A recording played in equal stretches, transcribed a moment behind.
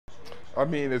I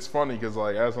mean, it's funny because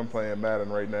like as I'm playing Madden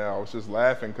right now, I was just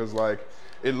laughing because like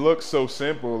it looks so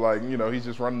simple. Like he's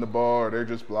just running the ball or they're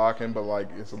just blocking, but like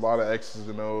it's a lot of X's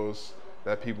and O's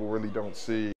that people really don't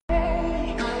see.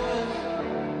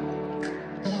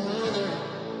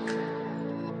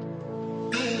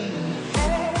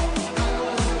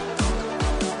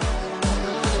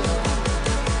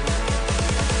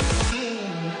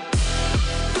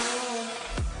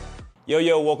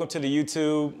 Yo, welcome to the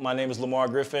YouTube. My name is Lamar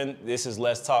Griffin. This is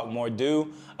Let's Talk More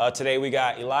Do. Today we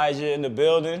got Elijah in the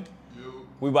building.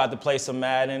 We about to play some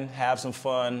Madden, have some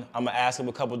fun. I'm gonna ask him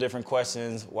a couple different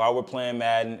questions while we're playing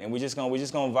Madden, and we're just gonna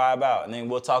vibe out, and then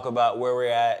we'll talk about where we're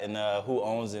at and who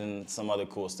owns it and some other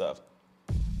cool stuff.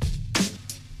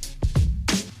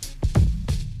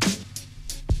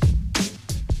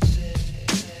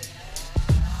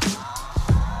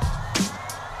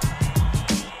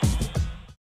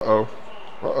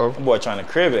 Uh-oh. Boy, trying to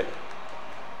crib it.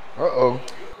 Uh-oh.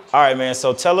 All right, man.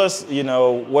 So tell us,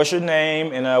 what's your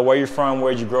name and where you're from,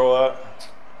 where'd you grow up?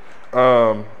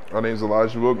 My name's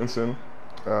Elijah Wilkinson.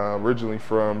 Originally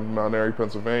from Mount Airy,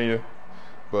 Pennsylvania,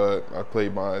 but I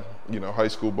played my, high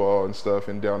school ball and stuff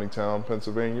in Downingtown,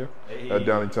 Pennsylvania, at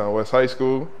Downingtown West High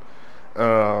School.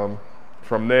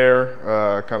 From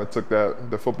there, I kind of took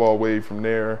the football wave from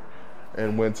there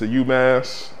and went to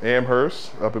UMass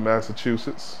Amherst up in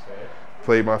Massachusetts.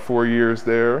 Played my 4 years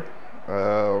there,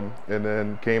 and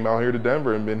then came out here to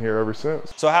Denver and been here ever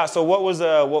since. So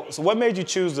what made you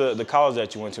choose the college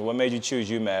that you went to? What made you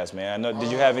choose UMass, man?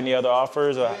 Did you have any other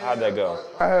offers, or how'd that go?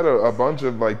 I had a bunch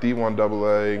of like D1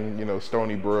 AA,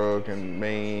 Stony Brook and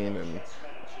Maine and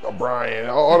O'Brien,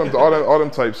 all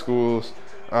them type schools.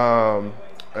 I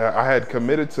had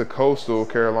committed to Coastal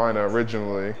Carolina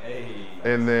originally,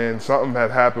 and then something had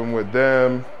happened with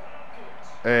them,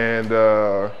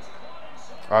 and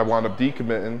I wound up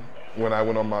decommitting when I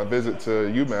went on my visit to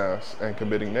UMass and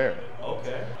committing there.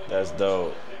 Okay, that's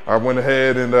dope. I went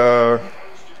ahead and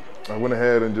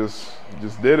just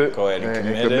did it. Go ahead and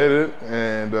committed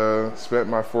and spent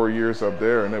my 4 years up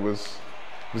there, and it was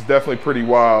definitely pretty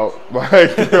wild. Like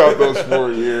throughout those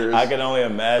 4 years, I can only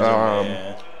imagine,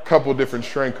 man. Couple different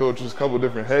strength coaches, couple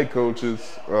different head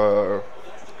coaches, a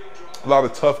lot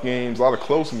of tough games, a lot of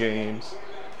close games.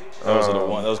 Those are the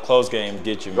ones. Those close games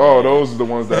get you, man. Oh, those are the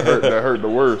ones that hurt. That hurt the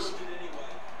worst.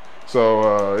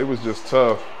 So it was just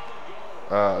tough,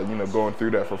 going through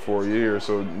that for 4 years.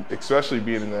 So especially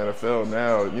being in the NFL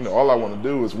now, all I want to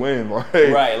do is win.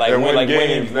 Right, like and win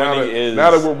games. Now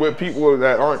that we're with people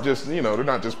that aren't just, they're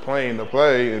not just playing to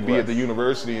play and be at the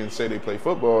university and say they play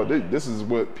football. This is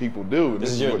what people do.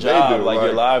 This is your what job, they do. like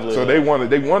your livelihood. So they want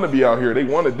to be out here. They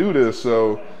want to do this.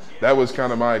 So that was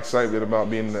kind of my excitement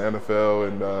about being in the NFL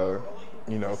and,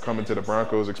 coming to the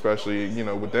Broncos, especially,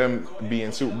 with them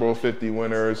being Super Bowl 50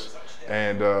 winners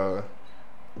and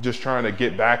just trying to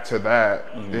get back to that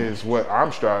is what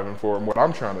I'm striving for and what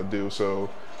I'm trying to do. So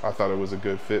I thought it was a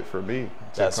good fit for me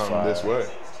to come this way.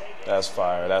 That's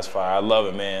fire. That's fire. I love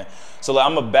it, man. So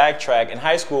I'm a backtrack. In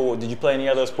high school, did you play any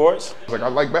other sports? I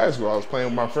like basketball. I was playing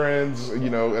with my friends,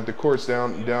 at the courts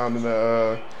down in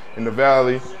the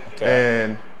valley,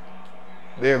 and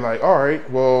they're like, all right,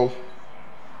 well,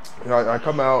 I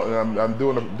come out and I'm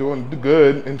doing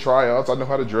good in tryouts. I know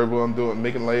how to dribble. I'm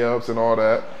making layups and all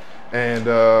that, and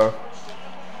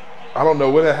I don't know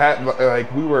what it happened.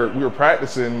 Like we were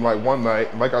practicing like one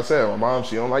night. Like I said, my mom,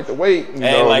 she don't like to wait.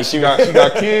 Like she got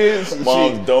kids.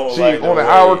 Moms don't she like on to an wait.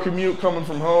 hour commute coming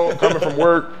from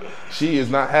work. She is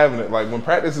not having it. Like when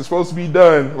practice is supposed to be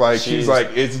done, she's like,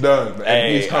 it's done.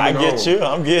 And he's coming home.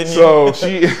 I'm getting you.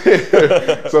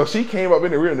 So she came up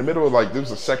in there. We were in the middle of this was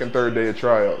the second, third day of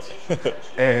tryouts,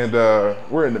 and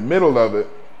we're in the middle of it.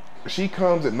 She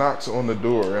comes and knocks on the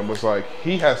door and was like,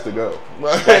 he has to go. He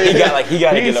got to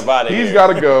get up out of here. He's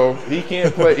got to go. He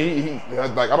can't play. He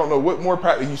I don't know what more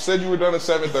practice. You said you were done at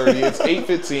 7:30. It's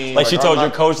 8:15. Like she told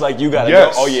your coach, you got to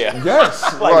go. Oh yeah. Yes.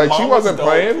 like she wasn't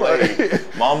playing.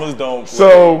 Mamas don't play.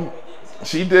 So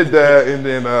she did that, and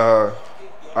then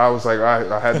I was like,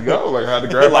 I had to go. I had to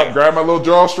grab my little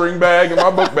drawstring bag and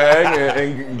my book bag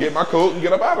and get my coat and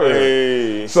get up out of there.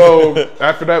 Hey. So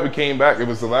after that, we came back. It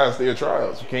was the last day of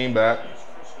trials. We came back,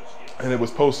 and it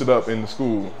was posted up in the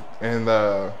school. And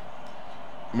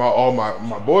all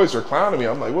my boys are clowning me.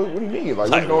 I'm like, what do you mean? What's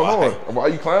going on? Why are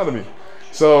you clowning me?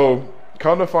 So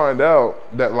come to find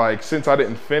out that since I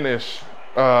didn't finish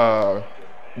the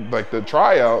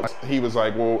tryouts, he was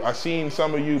like, well, I seen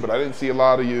some of you, but I didn't see a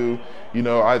lot of you.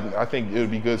 I think it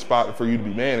would be a good spot for you to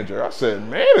be manager. I said,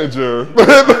 manager?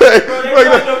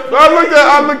 I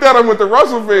looked at him with the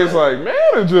Russell face, like,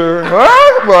 manager?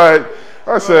 Huh? But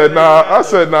I said, nah,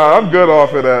 I'm good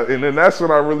off of that. And then that's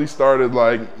when I really started,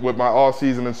 like, with my off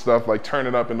season and stuff, like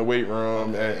turning up in the weight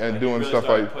room and doing really stuff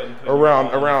like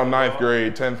around ninth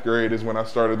grade, 10th grade is when I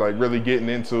started like really getting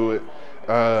into it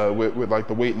with like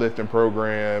the weightlifting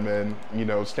program and, you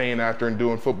know, staying after and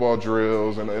doing football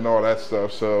drills and all that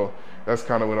stuff. So that's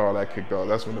kind of when all that kicked off.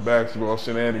 That's when the basketball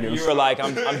shenanigans. You were like,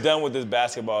 I'm done with this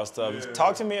basketball stuff. Yeah.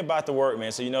 Talk to me about the work,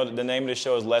 man. So, you know, the name of the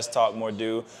show is Let's Talk More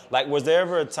Do. Like, was there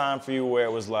ever a time for you where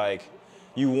it was like,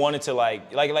 you wanted to like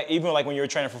even like when you were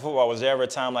training for football, was there ever a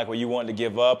time like where you wanted to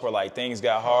give up or like things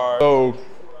got hard? So,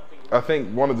 I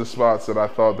think one of the spots that I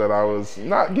thought that I was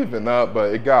not giving up,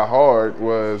 but it got hard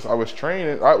was I was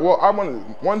training.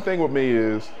 One thing with me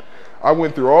is I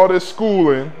went through all this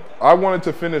schooling. I wanted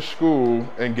to finish school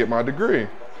and get my degree.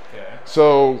 Okay.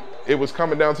 So it was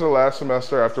coming down to the last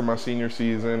semester after my senior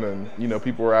season, and you know,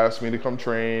 people were asking me to come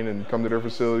train and come to their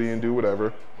facility and do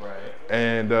whatever. Right.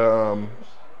 And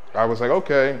I was like,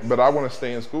 okay, but I want to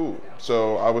stay in school.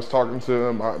 So I was talking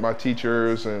to my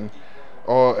teachers and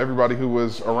everybody who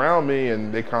was around me,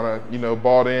 and they kind of, you know,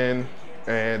 bought in.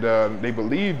 And they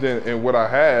believed in what I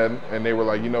had, and they were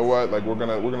like, you know what, like we're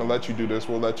gonna let you do this.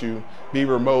 We'll let you be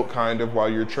remote kind of while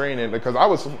you're training, because I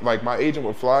was like, my agent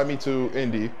would fly me to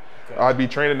Indy. Okay. I'd be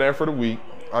training there for the week.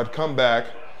 I'd come back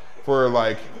for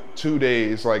like 2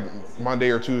 days, like Monday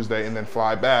or Tuesday, and then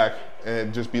fly back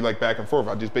and just be like back and forth.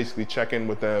 I'd just basically check in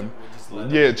with them.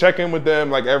 Yeah, check in with them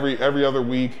like every other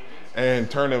week and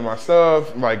turn in my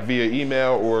stuff like via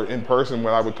email or in person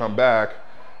when I would come back.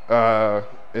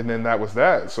 And then that was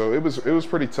that. So it was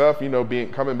pretty tough, you know,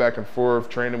 coming back and forth,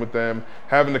 training with them,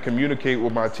 having to communicate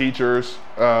with my teachers,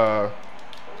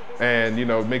 and you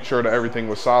know, make sure that everything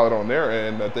was solid on their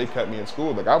end, that they kept me in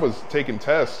school. Like I was taking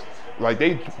tests, like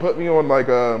they put me on like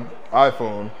a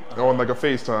iPhone, on like a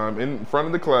FaceTime in front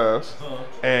of the class,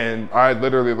 and I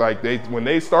literally like when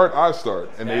they start, I start,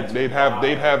 and they'd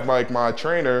have like my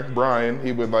trainer Brian,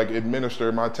 he would like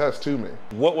administer my test to me.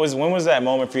 When was that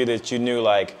moment for you that you knew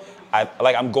like,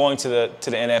 I'm going to the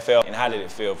NFL, and how did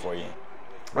it feel for you?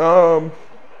 Oh,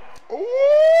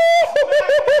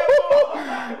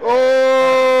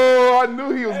 I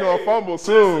knew he was gonna fumble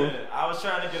soon. Listen, I was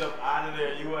trying to get up out of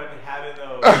there. You wasn't having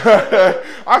those.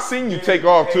 I seen you take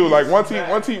off too. Like once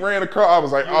he ran across, I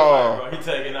was like, oh. Like, bro, he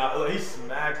taking out. Look, he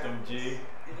smacked him, G.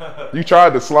 You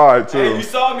tried to slide too. Hey, you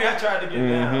saw me. I tried to get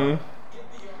down.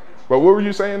 But what were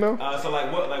you saying though? So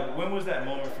when was that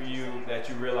moment for you that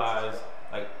you realized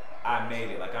like, I made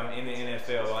it, like I'm in the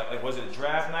NFL? Like was it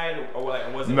draft night or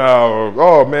like was it? No,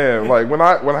 oh man, like when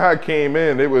I came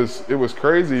in, it was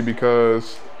crazy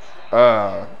because,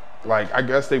 like I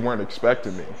guess they weren't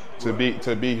expecting me to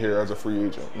be here as a free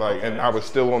agent, like, and I was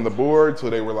still on the board,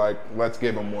 so they were like, let's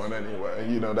give him one anyway,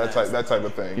 you know, that type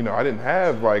of thing. You know, I didn't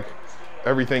have like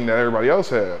everything that everybody else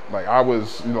had. Like I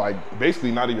was like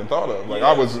basically not even thought of. Like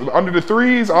I was under the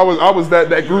threes. I was that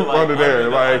group like under there.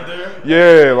 Like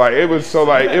yeah, like it was so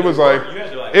like it was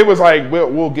like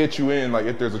we'll get you in like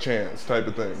if there's a chance type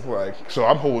of thing. Like so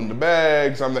I'm holding the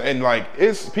bags. And like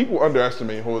it's people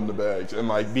underestimate holding the bags and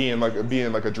like being like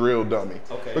a drill dummy.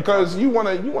 Okay. Because you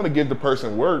wanna give the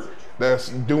person work that's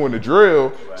doing the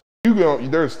drill.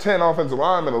 Right. There's 10 offensive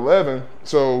linemen, 11.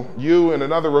 So you and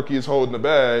another rookie is holding the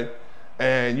bag.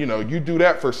 And you know, you do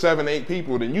that for 7, 8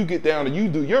 people, then you get down and you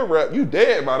do your rep, you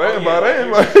dead by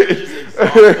then.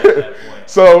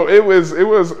 So it was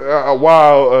a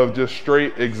while of just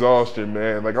straight exhaustion,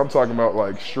 man. Like I'm talking about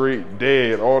like straight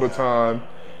dead all the time.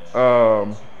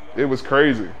 It was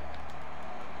crazy.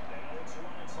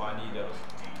 Oh, I need those.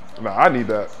 Nah, I need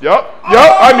that. Yup,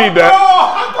 I need that.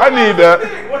 I need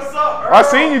that. What's up, Earl? I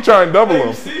seen you try and double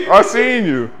him. I seen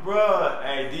you. Bruh,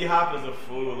 hey, D-Hop is a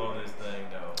fool on this thing.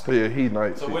 Yeah, he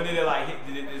nice. So when did it like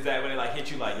hit? Is that when it like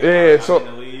hit you like? So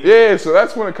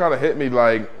that's when it kind of hit me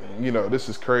like, you know, this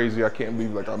is crazy. I can't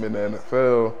believe like I'm in the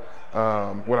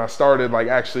NFL. When I started like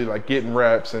actually like getting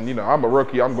reps, and you know, I'm a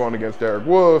rookie. I'm going against Derek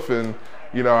Wolfe, and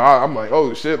you know, I'm like,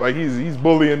 oh shit, like he's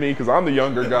bullying me because I'm the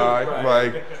younger guy.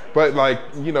 Right. Like, but like,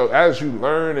 you know, as you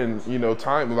learn and you know,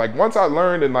 time, like once I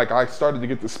learned and like I started to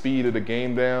get the speed of the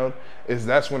game down,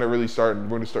 that's when it really started.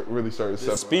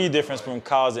 The speed difference from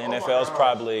college to NFL is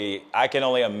probably, I can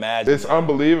only imagine. It's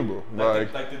unbelievable.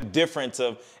 Like the difference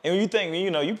of, and when you think,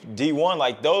 you know, you D1,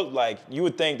 like those, like you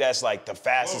would think that's like the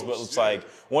fastest, but it's like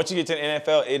once you get to the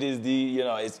NFL, it is the, you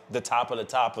know, it's the top of the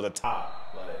top of the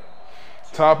top. Like,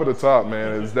 top of the top,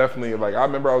 man. It's definitely like I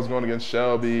remember I was going against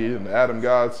Shelby and Adam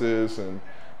Gotsis and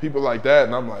people like that,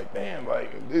 and I'm like, man, like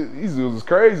these dudes is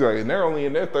crazy, like, and they're only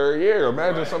in their 3rd year.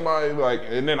 Imagine somebody like,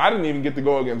 and then I didn't even get to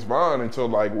go against Vaughn until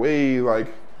like way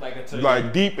like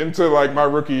like deep into like my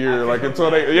rookie year, like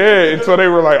until they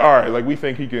were like, all right, like we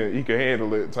think he can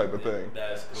handle it type of thing.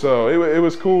 That's cool. So it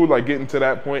was cool, like getting to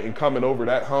that point and coming over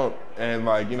that hump and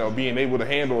like being able to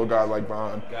handle a guy like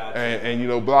Vaughn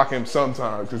and block him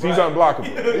sometimes because he's unblockable.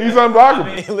 He's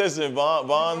unblockable. I mean, listen,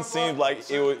 Vaughn seems like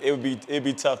it'd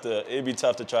be tough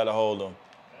to try to hold him.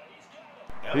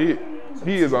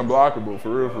 He is unblockable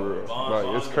for real. Like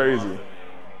it's crazy.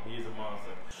 He's a monster.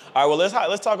 All right, well,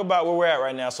 let's talk about where we're at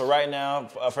right now. So right now,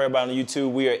 for everybody on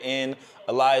YouTube, we are in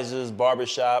Elijah's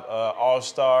barbershop,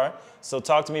 All-Star. So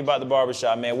talk to me about the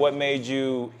barbershop, man. What made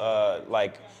you,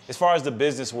 like, as far as the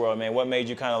business world, man, what made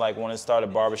you kind of like want to start a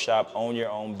barbershop, own your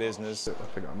own business? I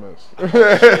think I missed.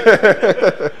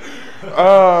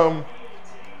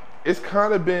 It's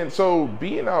kind of been, so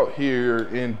being out here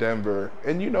in Denver,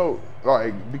 and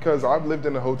like, because I've lived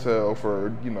in a hotel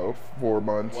for, 4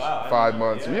 months, 5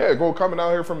 months. Yeah, coming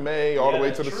out here from May all the way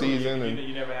to the season and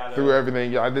you never had through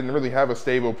everything. Yeah, I didn't really have a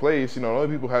stable place. The only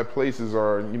people who have places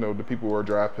are, the people who are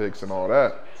draft picks and all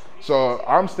that. So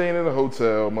I'm staying in a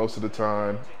hotel most of the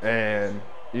time and,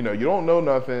 you don't know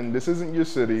nothing. This isn't your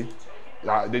city.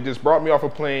 They just brought me off a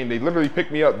plane. They literally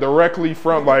picked me up directly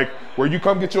from like where you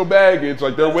come get your baggage.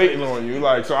 Like they're waiting on you.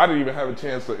 Like so, I didn't even have a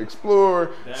chance to explore,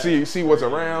 see what's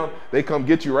around. They come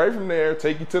get you right from there,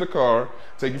 take you to the car,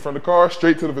 take you from the car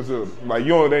straight to the facility. Like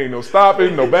there ain't no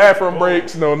stopping, no bathroom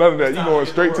breaks, no none of that. You going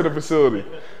straight to the facility.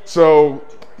 So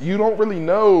you don't really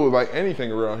know like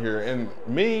anything around here. And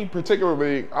me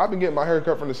particularly, I've been getting my hair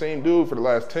cut from the same dude for the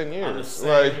last 10 years. I'm the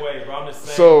same way, bro. I'm the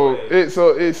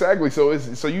same way.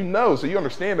 So you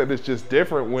understand that it's just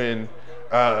different when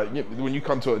you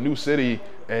come to a new city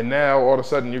and now all of a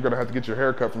sudden you're gonna have to get your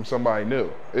hair cut from somebody new.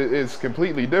 It's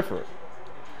completely different.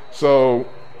 So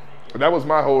that was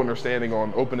my whole understanding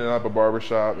on opening up a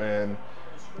barbershop and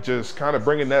just kind of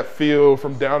bringing that feel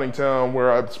from Downingtown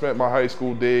where I spent my high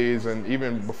school days, and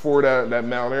even before that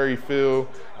Mount Airy feel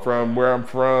from where I'm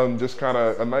from, just kind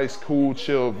of a nice, cool,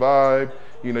 chill vibe.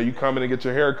 You come in and get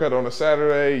your hair cut on a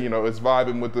Saturday, it's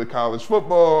vibing with the college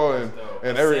football and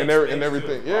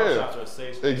everything. Yeah,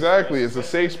 exactly. It's a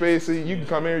safe space. You can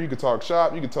come here, you can talk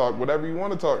shop, you can talk whatever you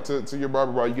want to talk to your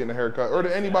barber while you're getting a haircut, or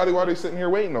to anybody while they're sitting here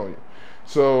waiting on you.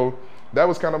 So that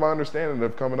was kind of my understanding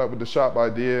of coming up with the shop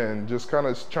idea and just kind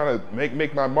of trying to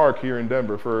make my mark here in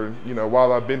Denver for,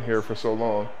 while I've been here for so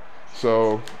long.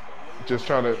 So just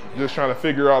trying to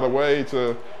figure out a way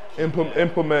to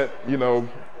implement,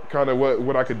 kind of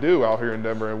what I could do out here in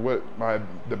Denver and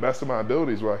the best of my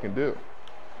abilities, what I can do.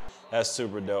 That's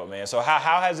super dope, man. So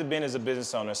how has it been as a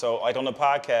business owner? So like on the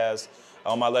podcast,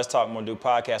 on my Let's Talk More Do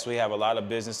podcast, we have a lot of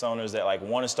business owners that like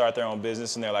want to start their own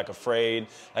business and they're like afraid.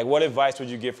 Like what advice would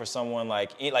you give for someone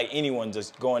like anyone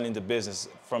just going into business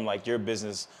from like your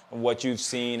business, what you've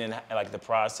seen and like the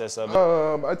process of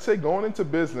it? I'd say going into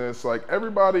business, like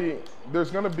everybody, there's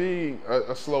going to be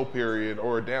a slow period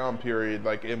or a down period,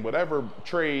 like in whatever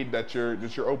trade that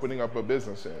you're opening up a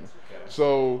business in. Okay.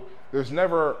 So there's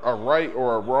never a right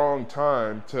or a wrong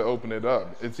time to open it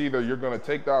up. It's either you're going to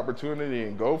take the opportunity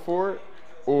and go for it,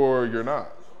 or you're not.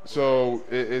 So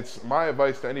it's my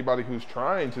advice to anybody who's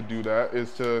trying to do that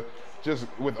is to just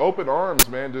with open arms,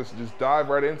 man, just dive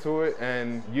right into it,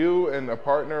 and you and a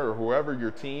partner or whoever your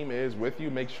team is with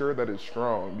you, make sure that it's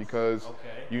strong, because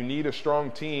you need a strong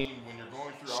team when you're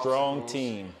going through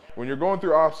obstacles. When you're going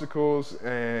through obstacles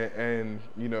and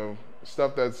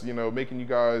stuff that's making you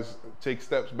guys take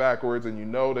steps backwards,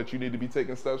 and that you need to be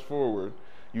taking steps forward.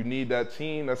 You need that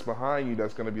team that's behind you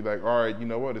that's going to be like, all right, you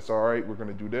know what, it's all right, we're going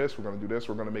to do this, we're going to do this,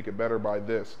 we're going to make it better by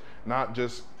this. Not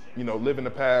just, live in the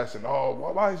past and,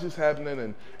 oh, why is this happening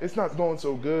and it's not going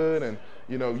so good. And,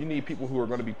 you need people who are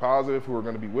going to be positive, who are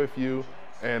going to be with you.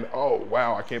 And, oh,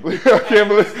 wow, I can't believe that.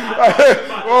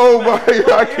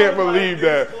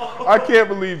 I can't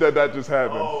believe that just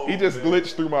happened. He just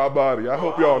glitched through my body. I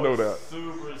hope y'all know that.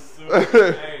 Super.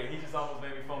 Hey, he just almost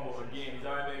made me fumble again. He's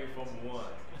already made me fumble once.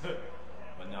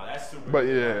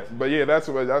 But yeah, that's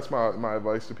my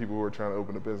advice to people who are trying to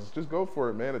open a business. Just go for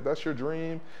it, man. If that's your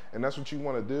dream and that's what you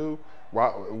want to do,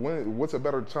 what's a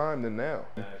better time than now?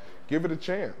 Give it a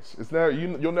chance. It's now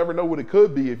you'll never know what it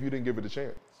could be if you didn't give it a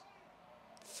chance.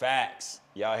 Facts.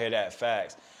 Y'all hear that?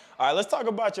 Facts. All right, let's talk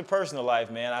about your personal life,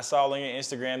 man. I saw on your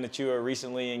Instagram that you were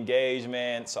recently engaged,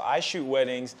 man. So I shoot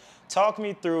weddings. Talk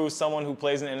me through someone who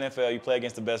plays in the NFL. You play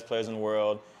against the best players in the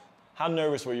world. How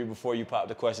nervous were you before you popped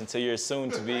the question to your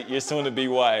soon-to-be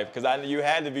wife? Because I knew you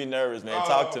had to be nervous, man.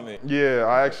 Talk to me. Yeah,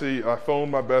 I phoned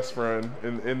my best friend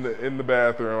in the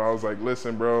bathroom. I was like,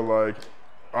 listen, bro, like,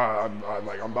 I'm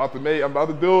about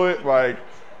to do it. Like,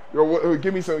 yo,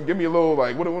 give me a little,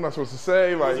 like, what am I supposed to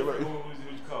say? Like, who'd you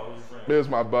call? Who's your friend? It was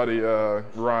my buddy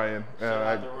Ryan. Shout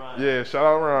out to Ryan. Yeah, shout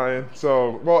out Ryan.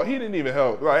 So, well, he didn't even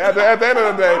help. Like at the end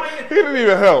of the day, he didn't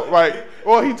even help. Like,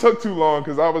 well, he took too long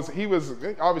because he was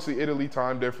obviously Italy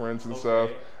time difference and stuff.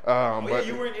 But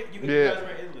you guys were in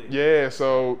Italy. Yeah,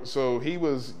 so he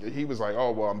was like,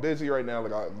 oh well, I'm busy right now.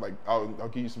 I'll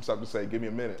give you some stuff to say. Give me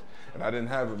a minute, and I didn't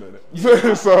have a minute.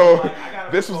 So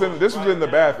this was in the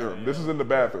bathroom. This was in the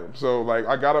bathroom. So like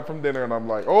I got up from dinner and I'm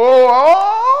like,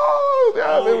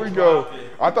 yeah, there we go.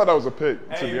 I thought that was a pick,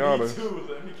 to be honest. Me too.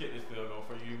 Let me get this field goal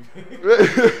for you.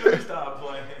 Stop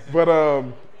playing.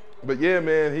 But yeah,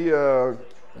 man,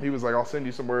 he was like, I'll send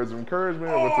you some words of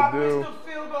encouragement, what to do. I missed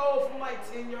the field goal from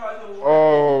like 10 yards away.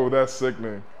 Oh, that's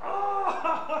sickening.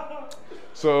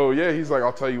 So yeah, he's like,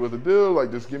 I'll tell you what to do.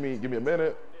 Like, just give me a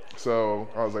minute. So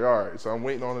I was like, all right. So I'm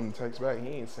waiting on him to text back. He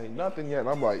ain't saying nothing yet. And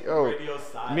I'm like, oh.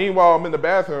 Meanwhile, I'm in the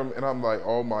bathroom and I'm like,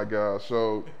 oh my gosh.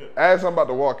 So as I'm about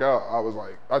to walk out, I was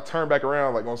like, I turned back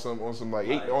around like on some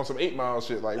 8 Mile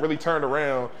shit. Like really turned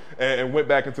around and went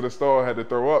back into the store. I had to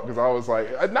throw up because I was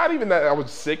like, not even that I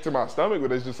was sick to my stomach,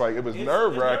 but it's just like it was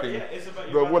nerve wracking.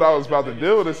 But what I was about to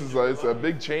do, it's a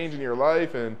big change in your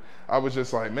life, and I was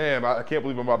just like, man, I can't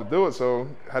believe I'm about to do it. So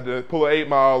I had to pull an 8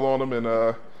 Mile on him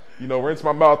and rinse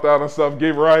my mouth out and stuff,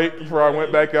 get right before I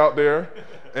went back out there.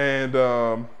 And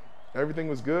everything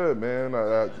was good, man.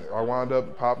 I wound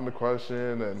up popping the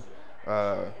question, and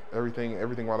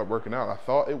everything wound up working out. I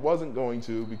thought it wasn't going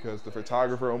to because the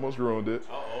photographer almost ruined it.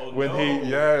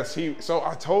 So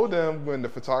I told them when the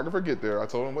photographer get there, I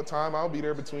told him what time I'll be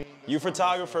there between. You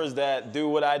photographers that do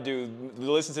what I do,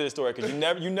 listen to this story because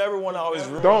you never want to always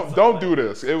ruin. Don't do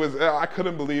this. I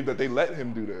couldn't believe that they let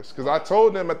him do this because I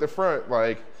told them at the front,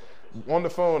 like, on the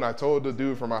phone, I told the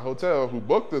dude from my hotel who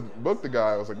booked the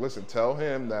guy. I was like, listen, tell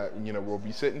him that we'll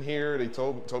be sitting here. They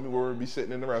told me where we'll be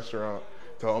sitting in the restaurant.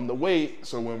 Tell him to wait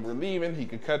so when we're leaving, he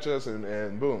can catch us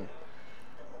and boom.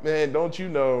 Man, don't you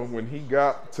know when he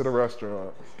got to the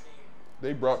restaurant,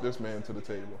 they brought this man to the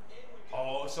table.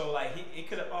 Oh, so like it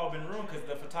could have all been ruined because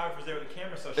the photographer's there with the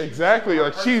camera. So exactly,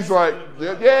 like she's like,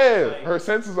 her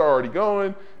senses are already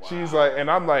going. Wow. She's like, and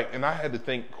I'm like, and I had to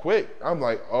think quick. I'm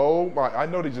like, oh my, I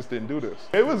know they just didn't do this.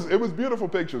 It was beautiful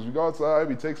pictures. We go outside,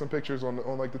 we take some pictures on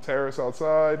like the terrace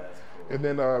outside, and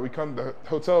then we come. The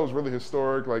hotel was really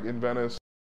historic, like in Venice.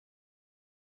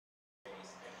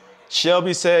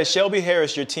 Shelby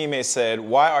Harris, your teammate, said,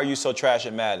 "Why are you so trash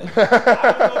at Madden?" I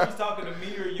don't know if he's talking to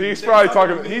me or you. He's probably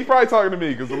talking to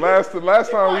me because the last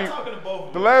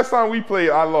time we played,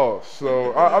 I lost.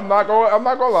 So I'm not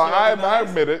gonna lie. I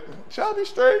admit it. Shelby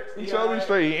straight. Shelby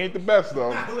straight. He ain't the best though.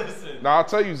 Listen. Now I'll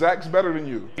tell you, Zach's better than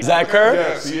you. Zach Kerr?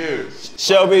 Yes, he is.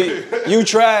 Shelby, you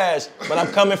trash, but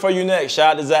I'm coming for you next.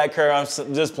 Shout out to Zach Kerr. I'm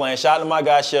just playing. Shout out to my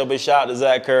guy Shelby. Shout out to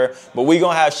Zach Kerr. But we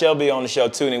gonna have Shelby on the show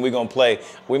too, and we gonna play.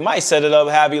 We might set it up,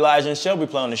 have Elijah and Shelby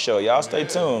play on the show. Y'all stay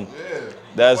tuned. Yeah.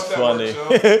 That's funny.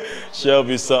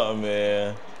 Shelby's something,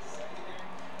 man.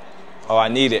 Oh, I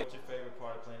need it. What's your favorite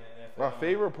part of playing in the NFL? My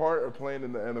favorite part of playing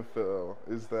in the NFL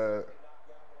is that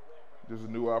there's a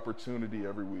new opportunity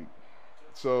every week.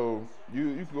 So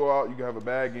you can go out, you can have a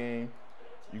bad game.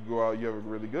 You can go out, you have a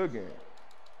really good game.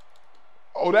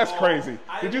 Oh, that's crazy.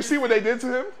 Did you see what they did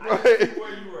to him? I didn't see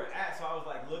where you were at, so I was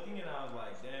like looking and I was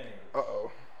like, dang.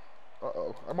 Uh-oh.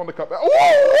 I'm on the cutback. Oh,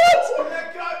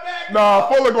 what? Nah,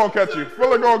 Fuller gonna catch you.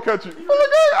 Fuller gonna catch you.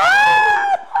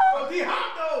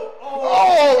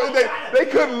 They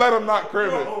couldn't let him not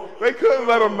crib it. They couldn't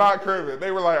let him not crib it.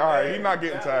 They were like, all right, he's not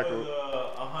getting tackled. That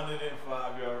was a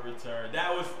 105-yard return.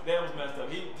 That was messed up.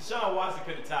 Deshaun Watson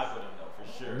could have tackled him though,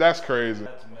 for sure. That's crazy.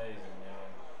 That's amazing, man.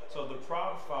 So the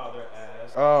proud father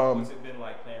asked, what's it been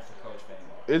like playing for Coach Van?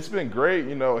 It's been great.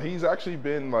 He's actually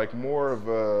been like more of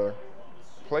a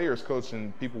players coach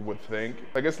than people would think.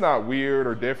 Like, it's not weird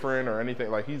or different or anything.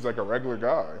 Like, he's like a regular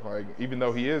guy. Like, even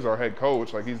though he is our head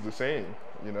coach, like, he's the same,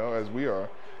 as we are.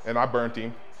 And I burnt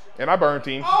him. Oh!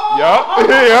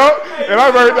 Yep. And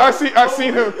I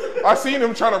seen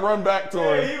him trying to run back to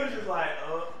him. He was just like,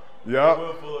 yep.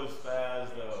 Will Fuller's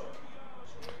fast though.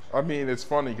 I mean, it's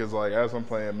funny because like as I'm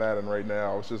playing Madden right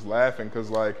now, I was just laughing because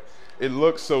like it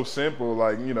looks so simple.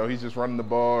 Like, he's just running the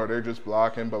ball or they're just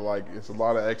blocking, but like it's a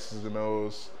lot of X's and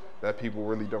O's that people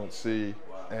really don't see.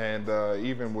 Wow. And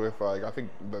even with like, I think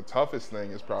the toughest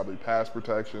thing is probably pass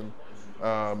protection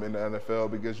in the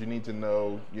NFL, because you need to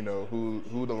know, who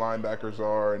the linebackers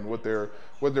are and what their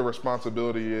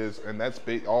responsibility is, and that's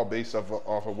all based off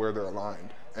of where they're aligned.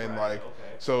 And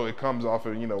so it comes off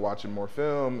of watching more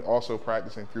film, also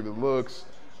practicing through the looks,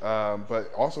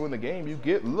 but also in the game you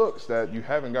get looks that you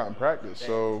haven't gotten practice.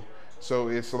 So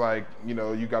it's like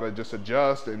you got to just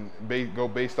adjust and go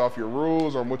based off your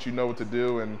rules on what you know what to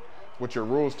do. And what your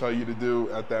rules tell you to do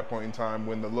at that point in time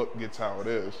when the look gets how it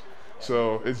is.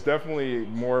 So it's definitely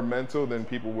more mental than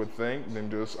people would think than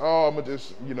just, oh, I'm gonna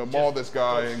just, you know, maul this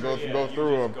guy and go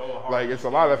through him. Like, it's a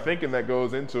lot of thinking that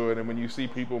goes into it. And when you see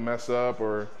people mess up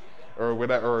or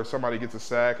whatever, or somebody gets a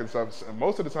sack and stuff,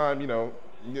 most of the time, you know,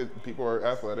 people are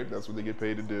athletic. That's what they get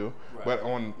paid to do. Right. But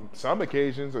on some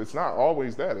occasions, it's not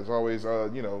always that. It's always,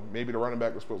 you know, maybe the running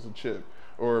back was supposed to chip,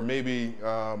 or maybe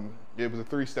it was a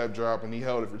 3-step drop and he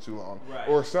held it for too long, right.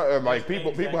 Or so, like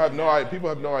people have no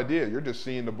idea. You're just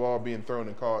seeing the ball being thrown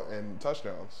and caught and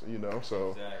touchdowns. You know,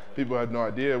 so people have no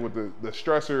idea with the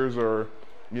stressors or,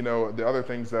 you know, the other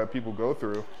things that people go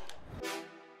through.